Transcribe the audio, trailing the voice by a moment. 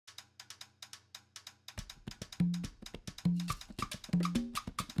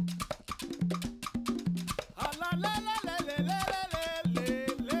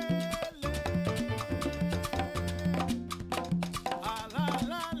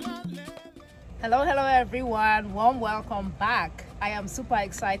Hello everyone, warm welcome back. I am super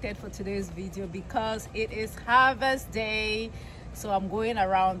excited for today's video because it is harvest day. So I'm going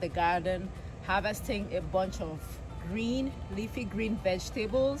around the garden harvesting a bunch of leafy green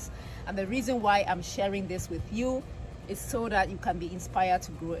vegetables, and the reason why I'm sharing this with you is so that you can be inspired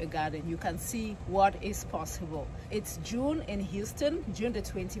to grow a garden. You can see what is possible. It's June in Houston, June the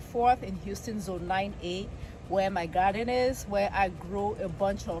 24th in Houston Zone 9A, where my garden is, where I grow a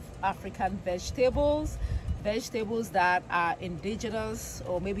bunch of African vegetables that are indigenous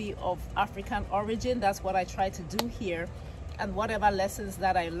or maybe of African origin. That's what I try to do here, and whatever lessons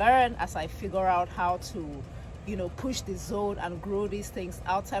that I learn as I figure out how to push the zone and grow these things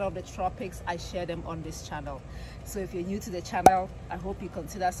outside of the tropics, I share them on this channel. So if you're new to the channel, I hope you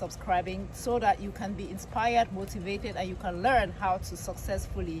consider subscribing so that you can be inspired, motivated, and you can learn how to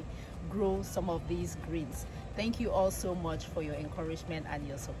successfully grow some of these greens. Thank you all so much for your encouragement and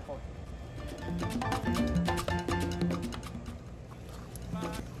your support.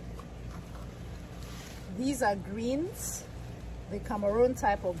 These are greens, the Cameroon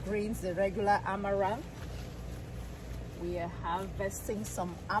type of greens, the regular amaranth. We are harvesting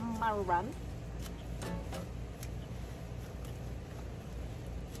some amaranth.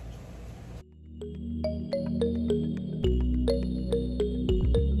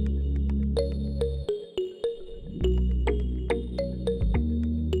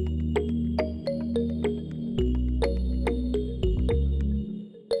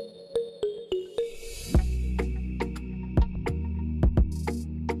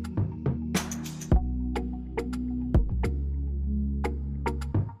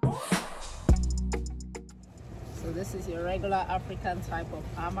 This is your regular African type of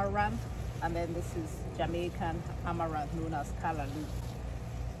amaranth, and then this is Jamaican amaranth known as callaloo.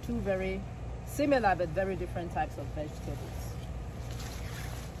 Two very similar but very different types of vegetables.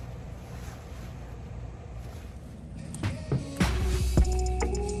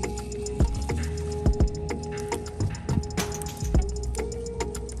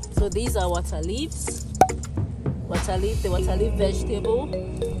 So these are water leaves. The water leaf vegetable.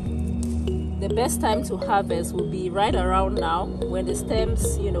 The best time to harvest will be right around now when the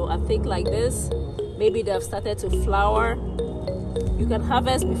stems, are thick like this. Maybe they have started to flower. You can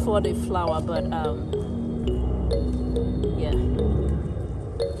harvest before they flower, but yeah.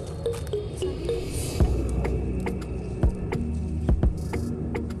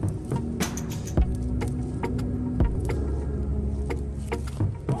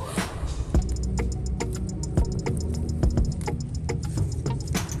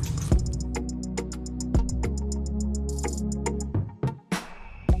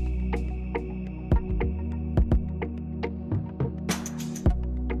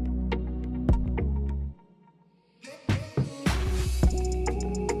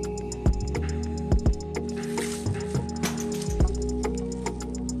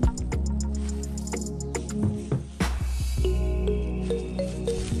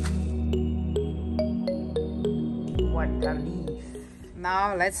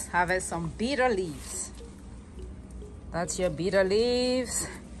 Now let's harvest some bitter leaves. That's your bitter leaves.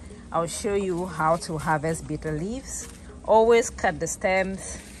 I'll show you how to harvest bitter leaves. Always cut the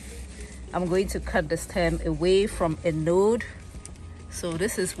stems. I'm going to cut the stem away from a node. So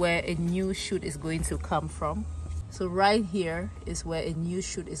this is where a new shoot is going to come from. So right here is where a new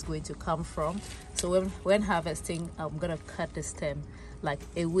shoot is going to come from. So when harvesting, I'm gonna cut the stem like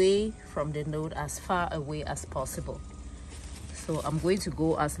away from the node, as far away as possible. So I'm going to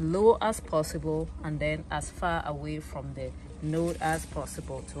go as low as possible and then as far away from the node as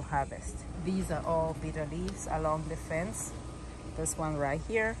possible to harvest. These are all bitter leaves along the fence. This one right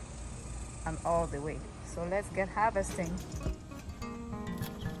here and all the way. So let's get harvesting.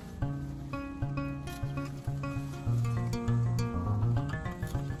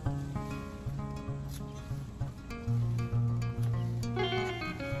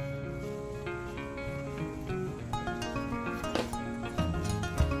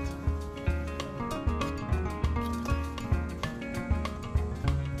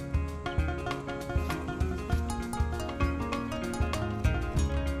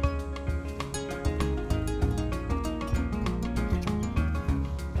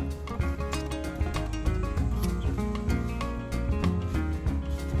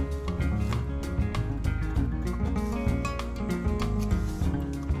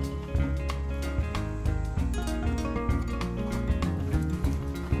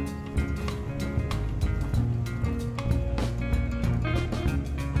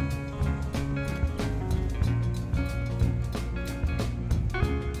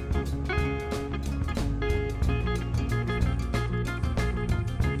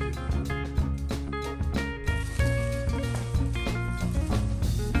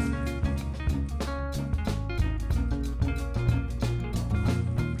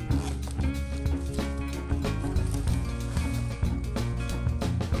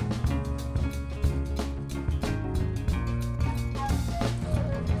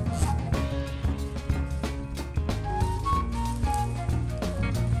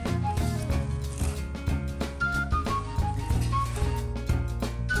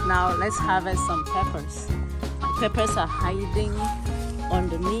 Now let's harvest some peppers. The peppers are hiding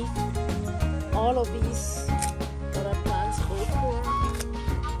underneath all of these other plants.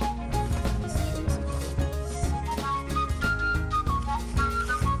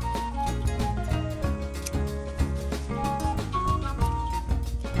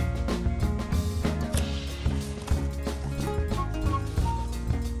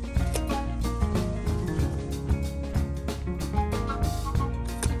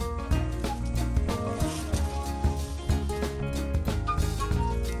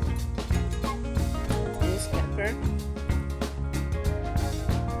 Okra.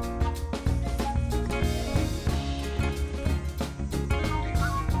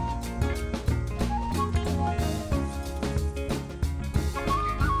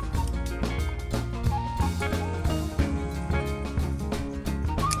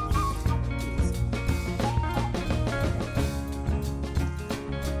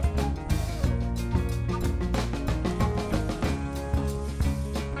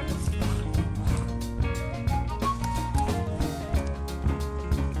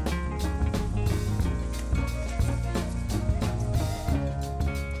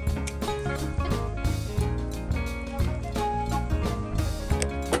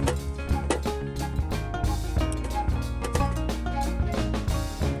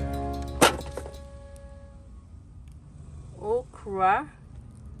 Okra,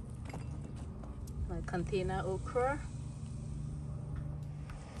 my container okra.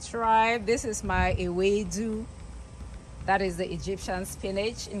 Tribe, this is my ewedu. That is the Egyptian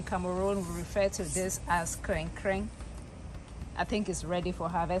spinach. In Cameroon, we refer to this as kreng. I think it's ready for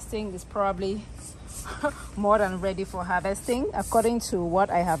harvesting. It's probably more than ready for harvesting, according to what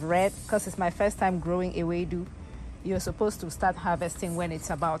I have read, because it's my first time growing ewedu. You're supposed to start harvesting when it's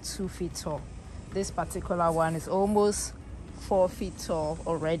about 2 feet tall. This particular one is almost 4 feet tall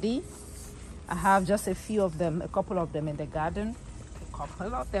already. I have just a few of them, a couple of them in the garden. A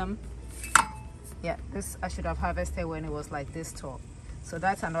couple of them. Yeah, this I should have harvested when it was like this tall. So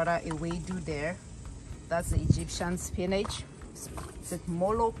that's another ewedu there. That's the Egyptian spinach. Is it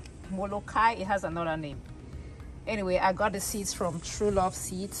molokai? It has another name. Anyway, I got the seeds from True Love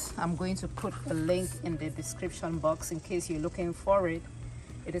Seeds. I'm going to put a link in the description box in case you're looking for it.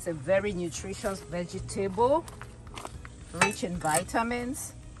 It is a very nutritious vegetable, rich in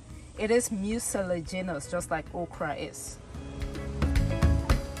vitamins. It is mucilaginous, just like okra is.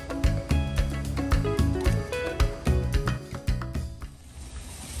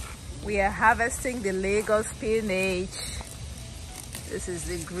 We are harvesting the Lagos spinach. This is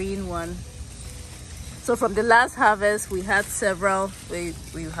the green one. So from the last harvest, we had several. We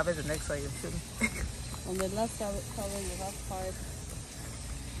harvest the next one. On the last harvest, we have 5.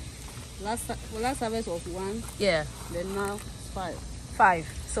 Last harvest was 1. Yeah. Then now 5. 5.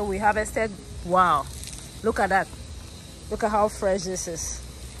 So we harvested. Wow. Look at that. Look at how fresh this is.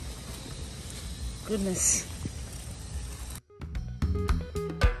 Goodness.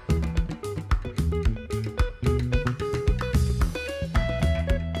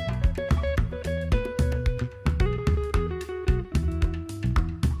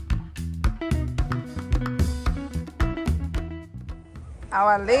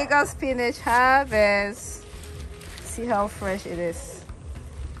 Our Lagos spinach harvest. See how fresh it is.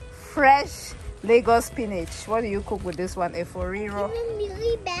 Fresh Lagos spinach. What do you cook with this one? A foriro?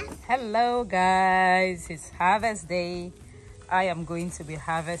 Hello guys, it's harvest day. I am going to be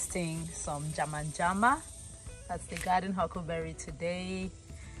harvesting some Njama. That's the garden huckleberry today.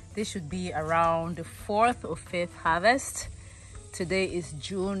 This should be around the 4th or 5th harvest. Today is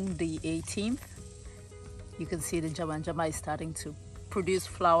June the 18th. You can see the Njama is starting to produce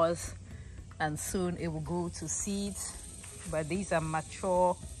flowers, and soon it will go to seeds. But these are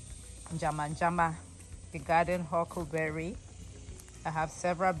mature Njama, the garden huckleberry. I have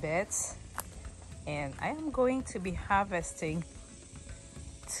several beds, and I am going to be harvesting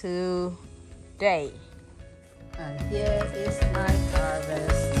today. And here is my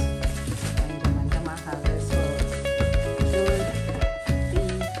harvest.